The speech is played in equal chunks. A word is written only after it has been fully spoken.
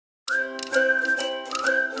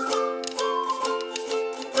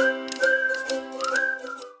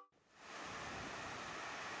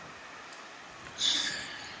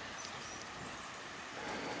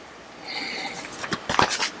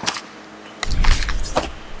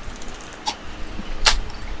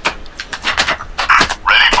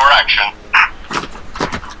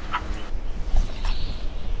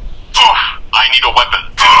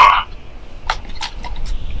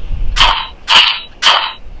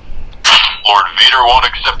Feeder won't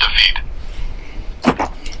accept a feed.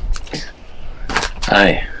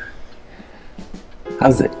 Hi.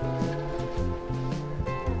 How's it?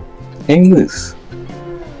 Hang loose.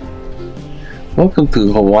 Welcome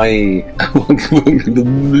to Hawaii. Welcome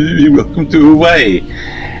to Hawaii.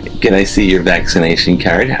 Can I see your vaccination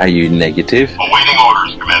card? Are you negative? Awaiting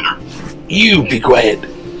orders, Commander. You be quiet.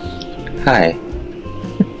 Hi.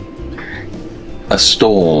 A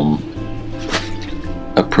storm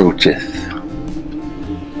approacheth.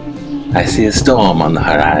 I see a storm on the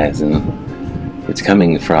horizon. It's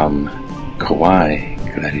coming from Hawaii,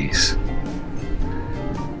 Clarice.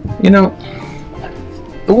 You know,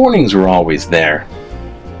 the warnings were always there.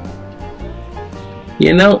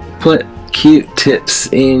 You know, put Q-tips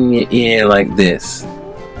in your ear like this.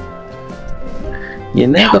 You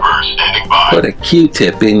never put a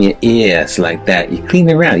Q-tip in your ears like that. You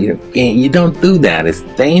clean around. You don't do that. It's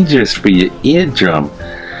dangerous for your eardrum.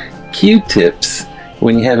 Q-tips,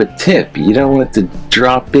 when you have a tip, you don't want it to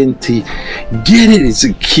drop into. Get it? It's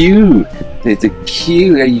a Q. It's a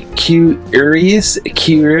Q. Are you curious?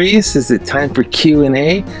 Curious? Is it time for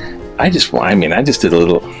Q&A? I just did a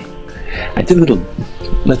little.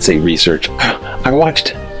 Let's say research. I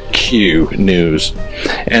watched Q News,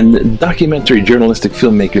 and documentary journalistic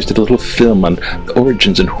filmmakers did a little film on the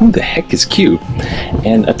origins and who the heck is Q.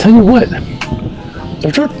 And I'll tell you what, I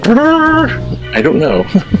don't know.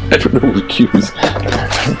 I don't know who Q is.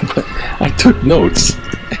 But I took notes.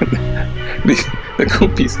 The cool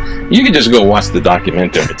piece. You can just go watch the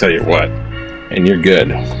documentary, I tell you what, and you're good.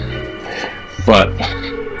 But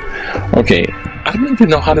okay, I don't even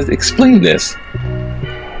know how to explain this.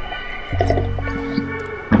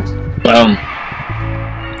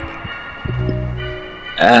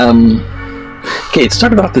 Okay, it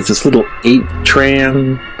started off as this little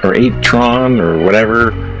 8-tran or 8-tron or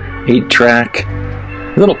whatever, 8-track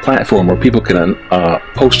little platform where people can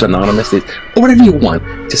post anonymously or whatever you want,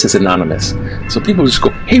 just as anonymous. So people just go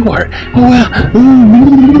haywire. Oh wow!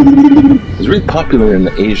 It's really popular in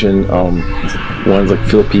the Asian ones like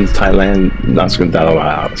Philippines, Thailand,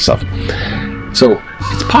 stuff. So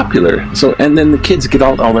it's popular. So and then the kids get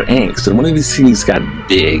all their angst, and one of these things got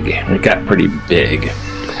big. It got pretty big,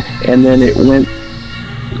 and then it went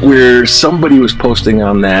where somebody was posting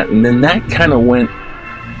on that, and then that kind of went.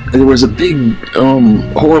 There was a big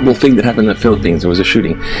horrible thing that happened in the Philippines. There was a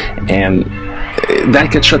shooting, and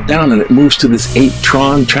that got shut down, and it moves to this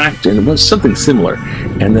 8-tron track, and it was something similar.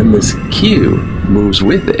 And then this Q moves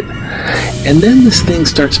with it, and then this thing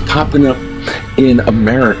starts popping up in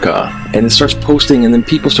America, and it starts posting, and then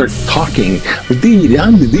people start talking. It's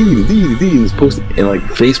posting, and like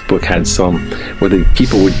Facebook had some where the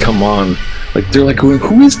people would come on, like they're like,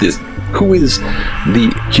 who is this? Who is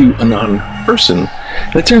the Q-Anon person?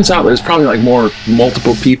 And it turns out there's probably like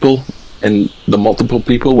multiple people, and the multiple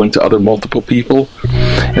people went to other multiple people,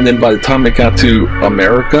 and then by the time it got to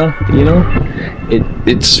America, you know,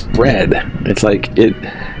 it spread. It's like it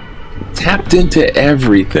tapped into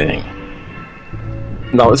everything.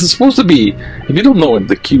 Now this is supposed to be, if you don't know what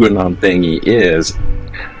the Q-Anon thingy is,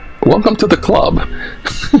 welcome to the club.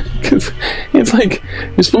 Because it's like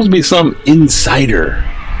you're supposed to be some insider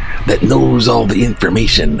that knows all the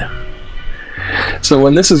information. So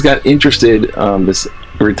when this has got interested, this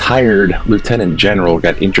retired lieutenant general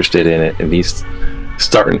got interested in it, and he's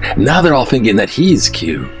starting. Now they're all thinking that he's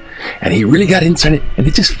Q, and he really got inside it, and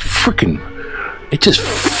it just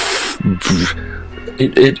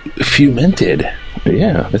fumented.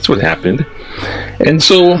 Yeah, that's what happened. And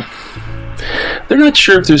so they're not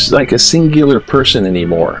sure if there's like a singular person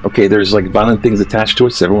anymore. Okay, there's like violent things attached to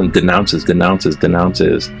it, so everyone denounces.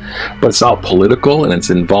 But it's all political, and it's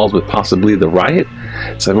involved with possibly the riot.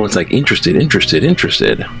 So everyone's like interested.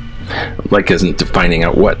 Like as into finding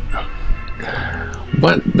out what.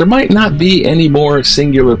 But there might not be any more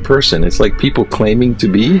singular person. It's like people claiming to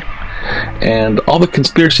be. And all the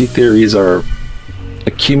conspiracy theories are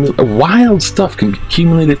wild stuff can be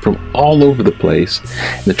accumulated from all over the place,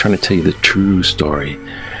 and they're trying to tell you the true story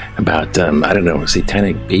about I don't know,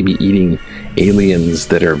 satanic baby eating aliens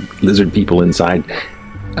that are lizard people inside.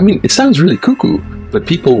 I mean, it sounds really cuckoo, but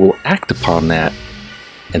people will act upon that,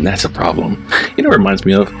 and that's a problem. You know what it reminds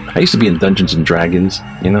me of? I used to be in Dungeons and Dragons,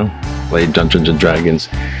 you know, played Dungeons and Dragons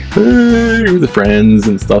with the friends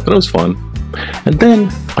and stuff, and it was fun. And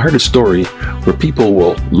then I heard a story where people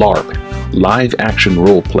will LARP, live action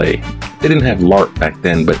role play. They didn't have LARP back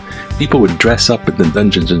then, but people would dress up in the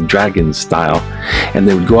Dungeons and Dragons style, and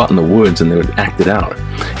they would go out in the woods and they would act it out.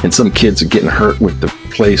 And some kids are getting hurt with the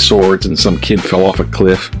play swords, and some kid fell off a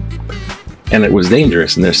cliff. and it was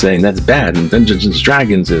dangerous, and they're saying that's bad, and Dungeons and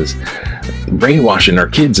Dragons is brainwashing our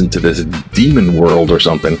kids into this demon world or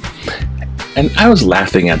something. And I was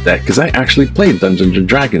laughing at that because I actually played Dungeons and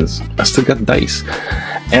Dragons. I still got dice,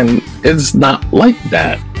 and it's not like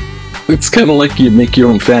that. It's kind of like you make your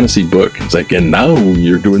own fantasy book. It's like, and now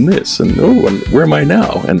you're doing this, and oh, and where am I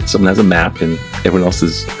now? And someone has a map, and everyone else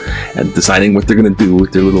is deciding what they're going to do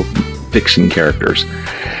with their little fiction characters.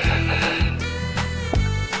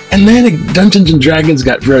 And then Dungeons and Dragons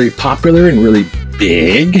got very popular and really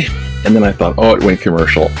big, and then I thought, oh, it went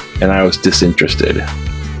commercial, and I was disinterested.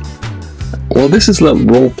 Well, this is a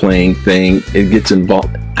role-playing thing. It gets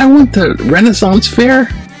involved. I went to Renaissance Fair,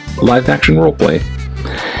 live-action role-play.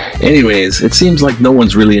 Anyways, it seems like no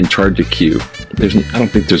one's really in charge of Q. I don't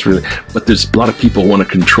think there's really, but there's a lot of people who want to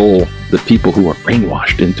control the people who are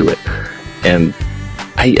brainwashed into it, and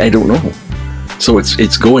I don't know. So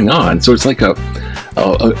it's going on. So it's like a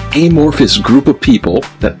amorphous group of people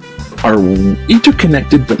that are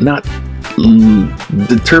interconnected but not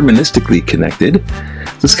deterministically connected.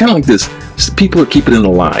 So it's kind of like this. People are keeping it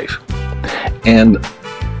alive, and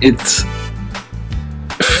it's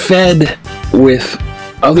fed with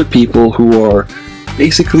other people who are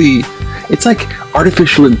basically, it's like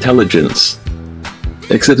artificial intelligence,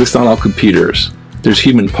 except it's not all computers. There's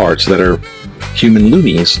human parts that are human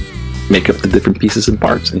loonies, make up the different pieces and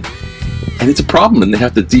parts, and it's a problem, and they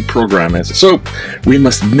have to deprogram it. So we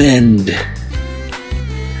must mend,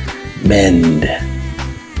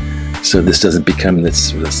 so this doesn't become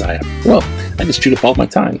this side. Well, I just chewed up all my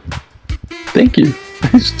time. Thank you.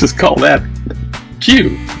 Just call that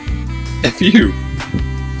Q. F-U.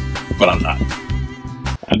 But I'm not.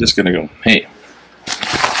 I'm just gonna go, hey,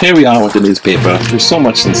 here we are with the newspaper. There's so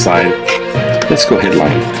much inside. Let's go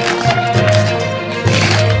headline.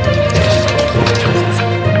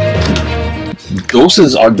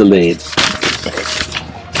 Doses are delayed.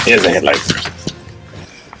 Here's the headline.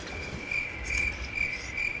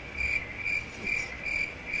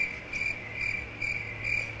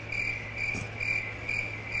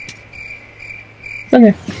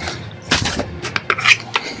 Okay.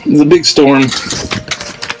 There's a big storm.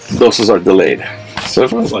 Doses are delayed. So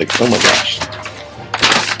everyone's like, oh my gosh.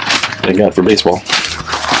 Thank God for baseball.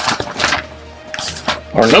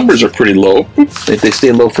 Our numbers are pretty low. If they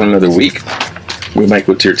stay low for another week, we might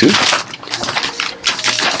go tier 2.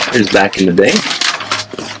 Here's back in the day.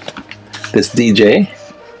 This DJ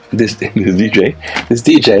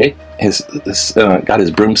has got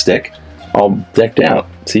his broomstick all decked out.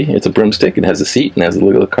 See, it's a broomstick and has a seat and has a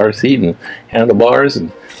little car seat and handlebars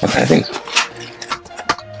and all kind of things.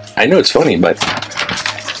 I know it's funny, but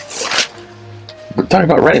we're talking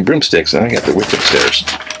about riding broomsticks, and I got the witch upstairs.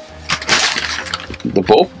 The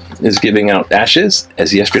Pope is giving out ashes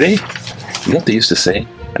as yesterday. You know what they used to say?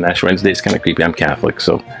 An Ash Wednesday is kind of creepy. I'm Catholic,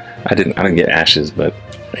 so I didn't get ashes, but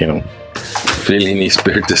you know, Filini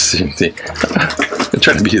Spiritus. I'm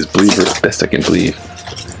trying to be his believer as best I can believe.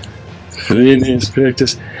 Filini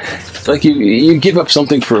Spiritus. Like you give up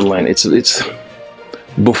something for Lent. It's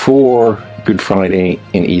before Good Friday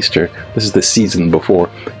and Easter. This is the season before,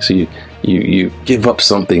 so you give up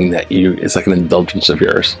something that it's like an indulgence of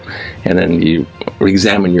yours, and then you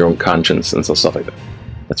examine your own conscience and stuff like that.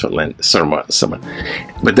 That's what Lent is, somewhat.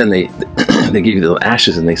 But then they they give you the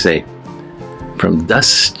ashes and they say, "From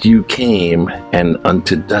dust you came, and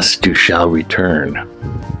unto dust you shall return."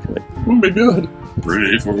 Like, oh my God,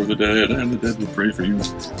 pray for the dead, and the dead will pray for you.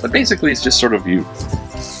 But basically, it's just sort of you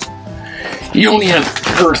only on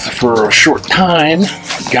Earth for a short time.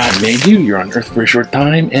 God made you. You're on Earth for a short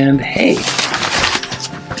time, and hey,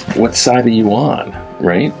 what side are you on,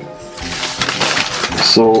 right?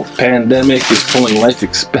 So, pandemic is pulling life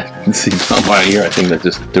expectancy down by a year. I think they're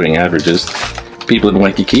just doing averages. People in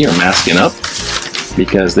Waikiki are masking up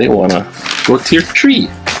because they want to go tier 3.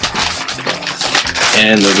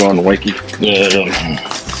 And they're going to Waikiki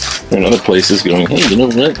and other places going, hey, you know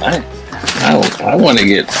what? I want to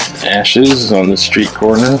get ashes on the street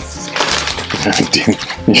corner.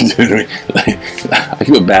 I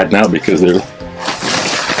feel bad now because they're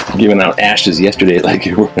giving out ashes yesterday. Like,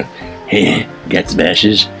 hey, got some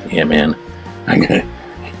ashes? Yeah, man. I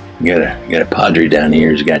got a padre down here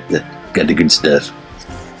who's got the good stuff.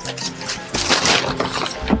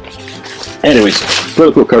 Anyways,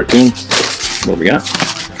 political cartoon. What we got?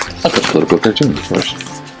 I'll put political cartoon first.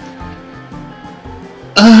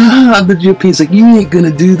 The GOP's like, you ain't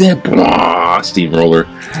gonna do that. Blah, steamroller.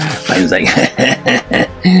 I was like,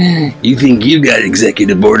 you think you got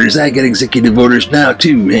executive orders? I got executive orders now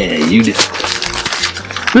too, man.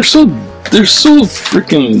 They're so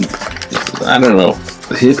freaking, I don't know,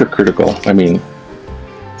 hypocritical. I mean,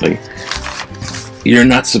 like, You're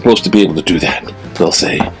not supposed to be able to do that. They'll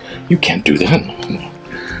say, you can't do that.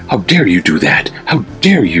 How dare you do that? How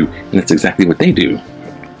dare you? And that's exactly what they do.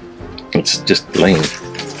 It's just lame.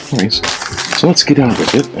 Anyways, so let's get on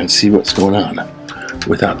with it and see what's going on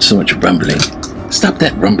without so much rumbling. Stop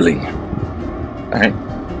that rumbling. Alright.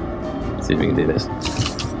 See if we can do this.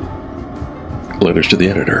 Letters to the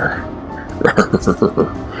editor.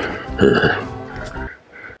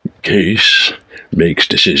 Case makes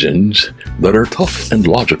decisions that are tough and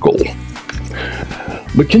logical.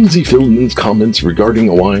 Mackenzie Philbin's comments regarding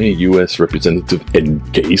Hawaii U.S. Representative Ed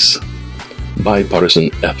Case.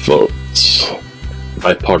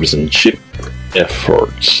 Bipartisanship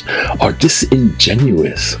efforts are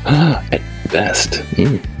disingenuous at best.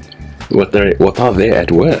 What are they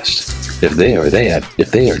at worst? If they are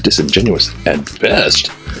disingenuous at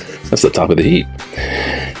best, that's the top of the heap.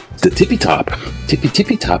 The tippy top, tippy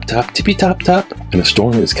top, and a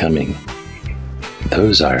storm is coming.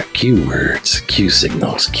 Those are Q words, Q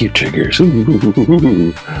signals, Q triggers.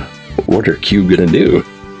 Ooh. What are Q gonna do?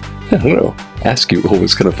 I don't know. Ask you. What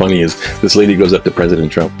was kind of funny is this lady goes up to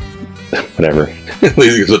President Trump. Whatever.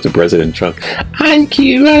 Lady goes up to President Trump. I'm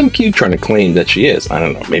Q, trying to claim that she is. I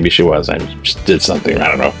don't know. Maybe she was. I just did something. I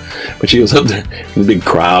don't know. But she goes up there in a big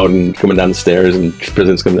crowd and coming down the stairs, and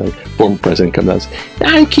president's coming down. Former president comes down.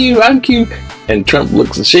 I'm Q. And Trump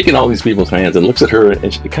looks, shaking all these people's hands, and looks at her,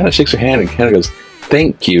 and she kind of shakes her hand and kind of goes,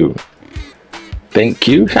 "Thank you. Thank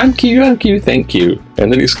you. I'm Q. Thank you."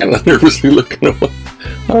 And then he's kind of nervously looking at what.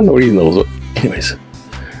 I don't know what he knows. Anyways.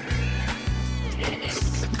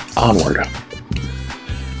 Onward.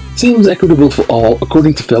 Seems equitable for all,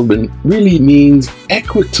 according to Philbin, really means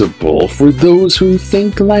equitable for those who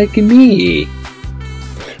think like me.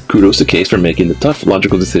 Kudos to Case for making the tough,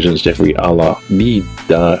 logical decisions, Jeffrey Ala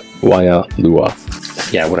Mida Waya Lua.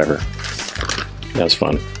 Yeah, whatever. That was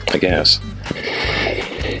fun, I guess.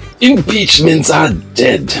 Impeachments are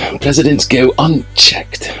dead. Presidents go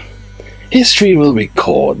unchecked. History will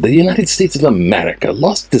record the United States of America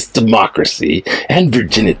lost its democracy and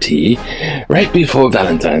virginity right before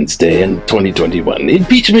Valentine's Day in 2021.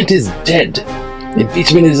 Impeachment is dead.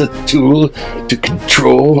 Impeachment is a tool to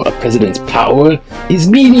control a president's power, is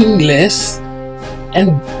meaningless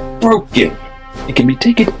and broken. It can be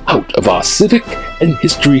taken out of our civic and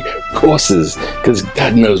history courses, because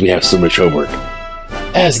God knows we have so much homework.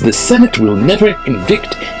 As the Senate will never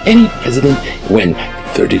convict any president when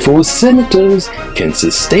 34 senators can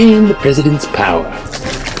sustain the president's power.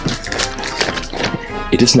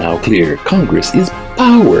 It is now clear Congress is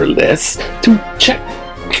powerless to check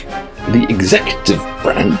the executive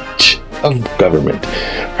branch of government.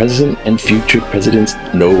 President and future presidents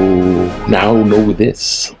now know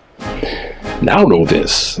this. Now know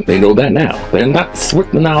this. They know that now. They're not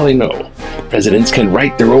swift now, they know. Presidents can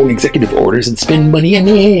write their own executive orders and spend money on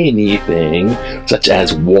anything, such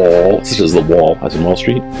as the wall, as in Wall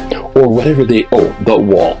Street, or whatever they the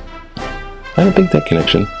wall. I don't think that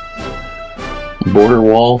connection. Border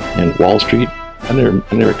wall and Wall Street. I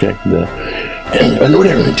never connected the.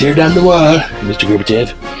 Whatever, tear down the wall, Mr.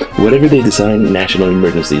 Gorbachev. Whatever they decide, national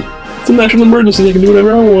emergency. It's a national emergency. They can do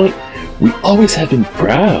whatever I want. We always have been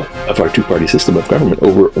proud of our two-party system of government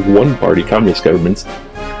over one-party communist governments.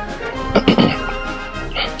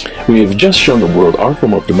 We have just shown the world our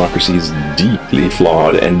form of democracy is deeply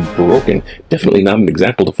flawed and broken. Definitely not an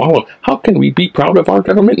example to follow. How can we be proud of our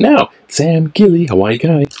government now? Sam Gilly, Hawaii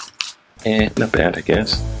guy. Not bad, I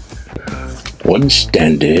guess. One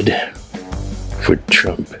standard for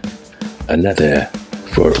Trump, another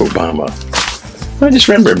for Obama. I just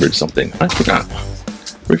remembered something. I forgot.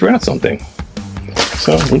 We forgot something.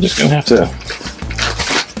 So we're just gonna have to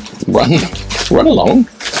run along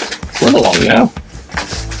now.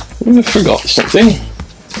 We forgot something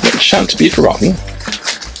that shan't be forgotten.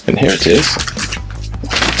 And here it is.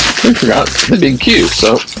 We forgot the big Q,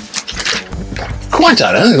 so quite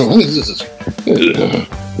alright.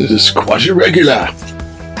 This is quite irregular.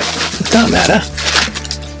 It don't matter.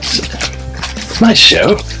 It's my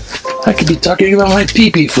show. I could be talking about my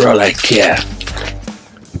pee-pee for all I care.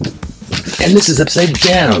 And this is upside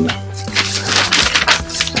down.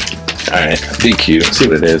 Alright, big Q. Let's see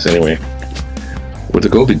what it is anyway. With the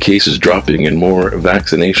COVID cases dropping and more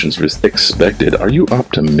vaccinations expected, are you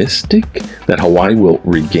optimistic that Hawaii will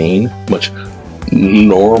regain much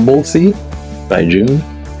normalcy by June?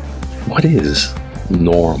 What is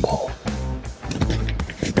normal?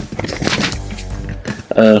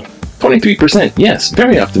 23%, yes,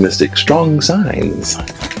 very optimistic, strong signs.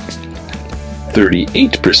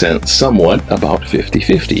 38%, somewhat, about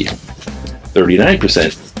 50-50.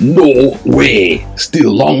 39%, no way,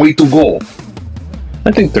 still long way to go.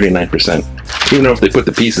 I think 39%. Even though if they put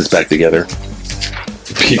the pieces back together,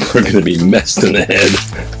 people are going to be messed in the head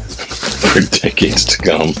for decades to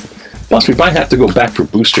come. Plus, we might have to go back for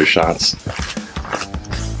booster shots.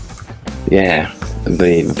 Yeah,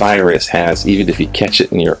 the virus has, even if you catch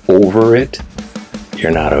it and you're over it,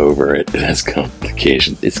 you're not over it. It has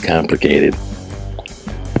complications. It's complicated.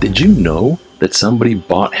 Did you know that somebody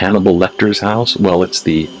bought Hannibal Lecter's house? Well, it's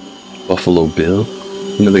the Buffalo Bill.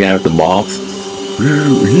 You know, the guy with the moths?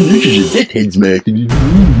 This is a deadhead's mouth.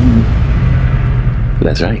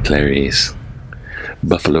 That's right, Clarice.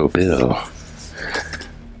 Buffalo Bill.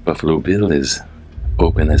 Buffalo Bill is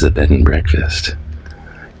open as a bed and breakfast.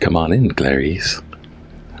 Come on in, Clarice.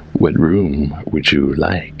 What room would you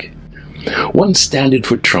like? One standard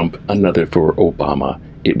for Trump, another for Obama.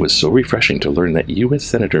 It was so refreshing to learn that U.S.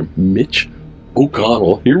 Senator Mitch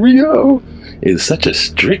McConnell, here we go, is such a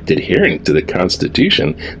strict adherent to the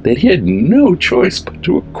Constitution that he had no choice but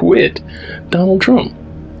to acquit Donald Trump.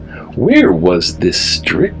 Where was this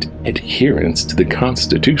strict adherence to the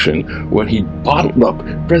Constitution when he bottled up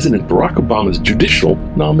President Barack Obama's judicial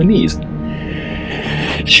nominees?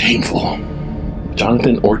 Shameful.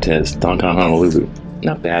 Jonathan Ortez, downtown Honolulu.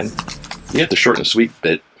 Not bad. You have the short and sweet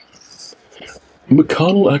bit.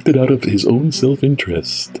 McConnell acted out of his own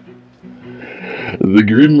self-interest. The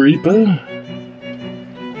Grim Reaper,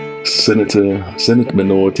 Senate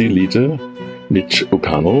Minority Leader Mitch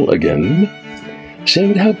McConnell, again,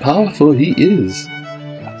 showed how powerful he is.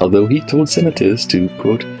 Although he told senators to,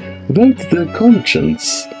 quote, vote their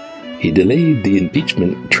conscience, he delayed the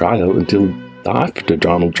impeachment trial until after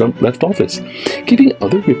Donald Trump left office, giving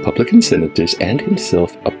other Republican senators and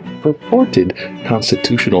himself a purported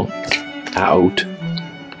constitutional out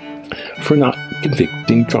for not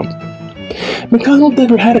convicting Trump. McConnell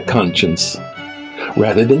never had a conscience.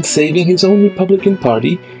 Rather than saving his own Republican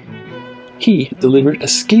Party, he delivered a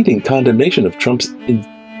scathing condemnation of Trump's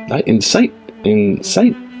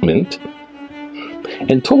incitement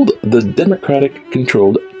and told the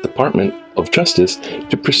Democratic-controlled Department of Justice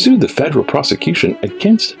to pursue the federal prosecution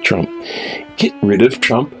against Trump. Get rid of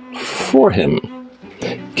Trump for him.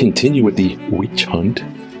 Continue with the witch hunt.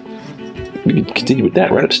 We can continue with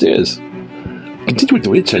that right upstairs. Continue with the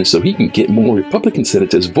witch hunt so he can get more Republican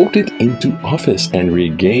senators voted into office and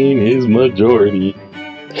regain his majority.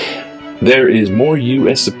 There is more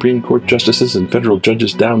U.S. Supreme Court justices and federal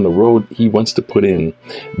judges down the road he wants to put in.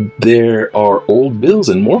 There are old bills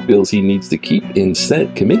and more bills he needs to keep in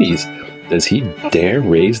Senate committees. Does he dare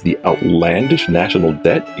raise the outlandish national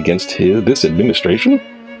debt against this administration?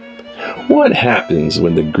 What happens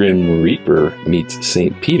when the Grim Reaper meets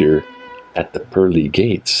St. Peter at the pearly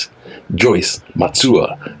gates? Joyce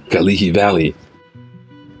Matsua, Kalihi Valley.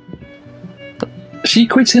 She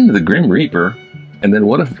equates him to the Grim Reaper, and then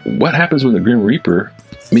what happens when the Grim Reaper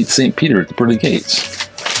meets St. Peter at the pearly gates?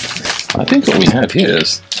 I think what we have here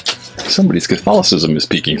is somebody's Catholicism is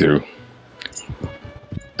peeking through.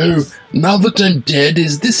 Oh, now that I'm dead,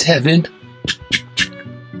 is this heaven?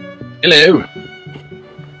 Hello.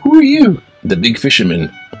 Who are you? The big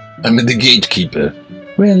fisherman. I'm the gatekeeper.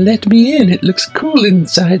 Well, let me in. It looks cool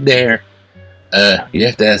inside there. You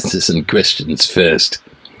have to answer some questions first.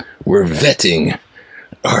 We're vetting.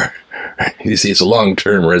 You see, it's a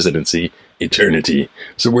long-term residency, eternity.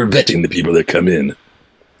 So we're vetting the people that come in.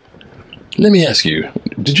 Let me ask you,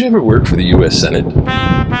 did you ever work for the U.S. Senate?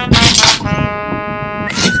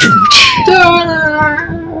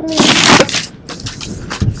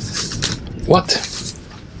 What?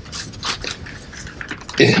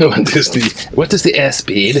 What is the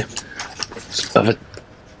airspeed of a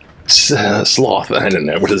sloth? I don't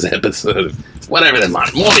know. What is the episode? Whatever the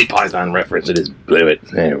Monty Python reference it is. Blew it.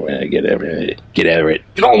 Anyway, get over it. Get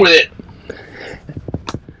on with it.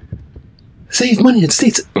 Save money in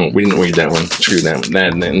states. Oh, we didn't read that one. Screw that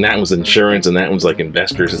one. That was insurance, and that one's like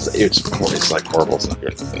investors. It's like horrible. It's not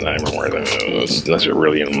good. I don't remember unless you're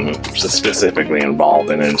really specifically involved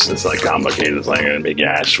in it. It's just like complicated. It's like a big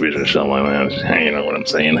ass switch or something like that. You know what I'm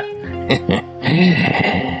saying?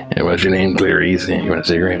 What's your name, Clarice? You want a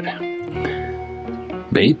cigarette?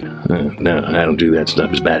 Babe? No, I don't do that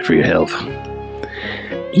stuff. It's bad for your health.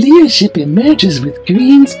 Leadership emerges with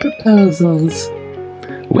Green's proposals.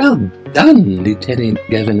 Well done, Lieutenant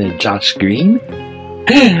Governor Josh Green.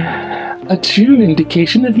 A true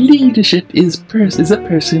indication of leadership is a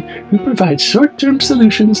person who provides short-term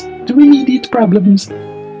solutions to immediate problems,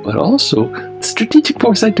 but also strategic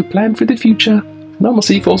foresight to plan for the future.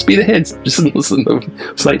 Normalcy, full speed ahead. Just listen to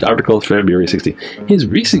the slight article of February 16. His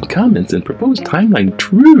recent comments and proposed timeline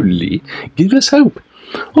truly give us hope.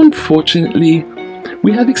 Unfortunately,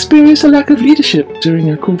 we have experienced a lack of leadership during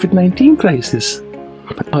our COVID-19 crisis.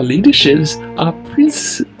 Our leaderships are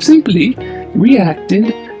simply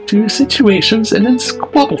reacted to situations and then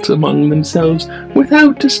squabbled among themselves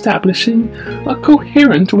without establishing a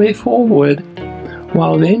coherent way forward.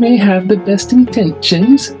 While they may have the best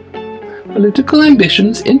intentions, political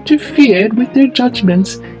ambitions interfered with their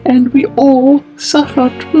judgments, and we all suffer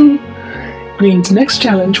too. Green's next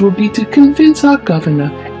challenge will be to convince our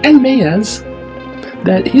governor and mayors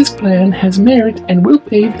that his plan has merit and will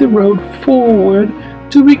pave the road forward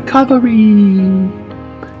to recovery.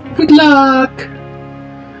 Good luck!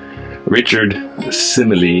 Richard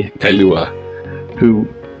Simile Kailua, who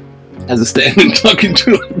has a stand talking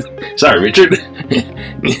to him. Sorry, Richard.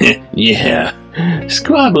 Yeah.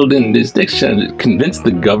 Squabbled in this dictionary, convinced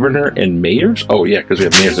the governor and mayors? Oh, yeah, because we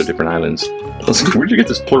have mayors of different islands. Where'd you get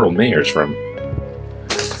this plural mayors from?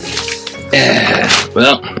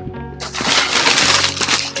 Well,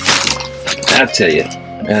 I'll tell you.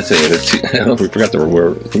 Oh, we forgot the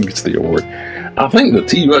award. Who gets the award? I think the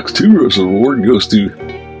T-Rex Tourist Award goes to...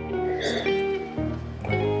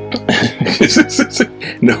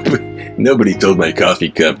 Nobody told my coffee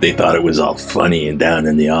cup. They thought it was all funny and down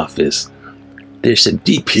in the office. There's some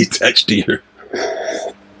DP attached to your...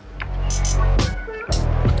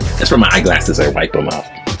 That's from my eyeglasses. I wipe them off.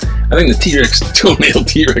 I think the T-Rex Toenail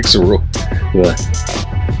T-Rex Award... The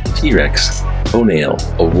T-Rex Toenail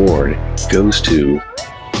Award goes to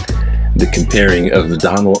the comparing of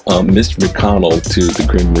Mr. McConnell to the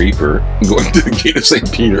Grim Reaper going to the Gate of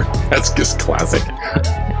St. Peter. That's just classic.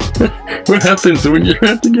 What happens when you're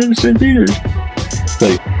at the Gate of St. Peter?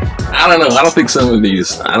 Like, I don't know. I don't think some of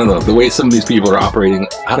these, I don't know, the way some of these people are operating,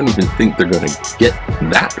 I don't even think they're going to get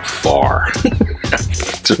that far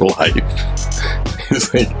after life.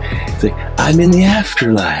 It's like, I'm in the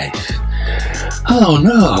afterlife. Oh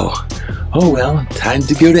no. Oh well, time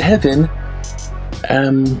to go to heaven.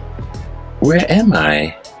 Where am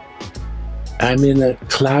I? I'm in a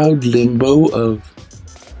cloud limbo of...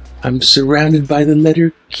 I'm surrounded by the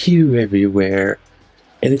letter Q everywhere.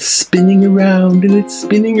 And it's spinning around, and it's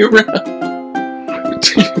spinning around.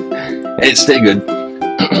 Hey, stay good.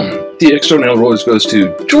 The external rose goes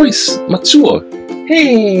to Joyce Matsuo.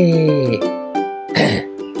 Hey!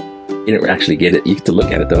 You never actually get it. You get to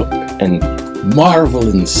look at it, though. And marvel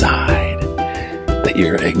inside that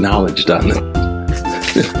you're acknowledged on the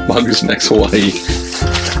Mongoose Next Hawaii.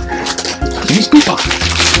 Use Pepah.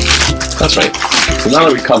 That's right. So now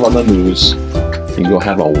that we cover on the news, you can go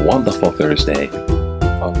have a wonderful Thursday.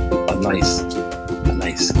 A nice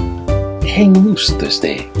hang loose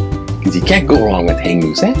Thursday. Because you can't go wrong with hang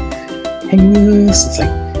loose, eh? Hang loose. It's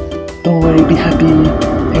like, don't worry, be happy.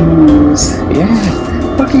 Hang loose.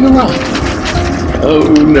 Yeah. What can go wrong?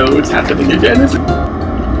 Oh no, it's happening again, is it?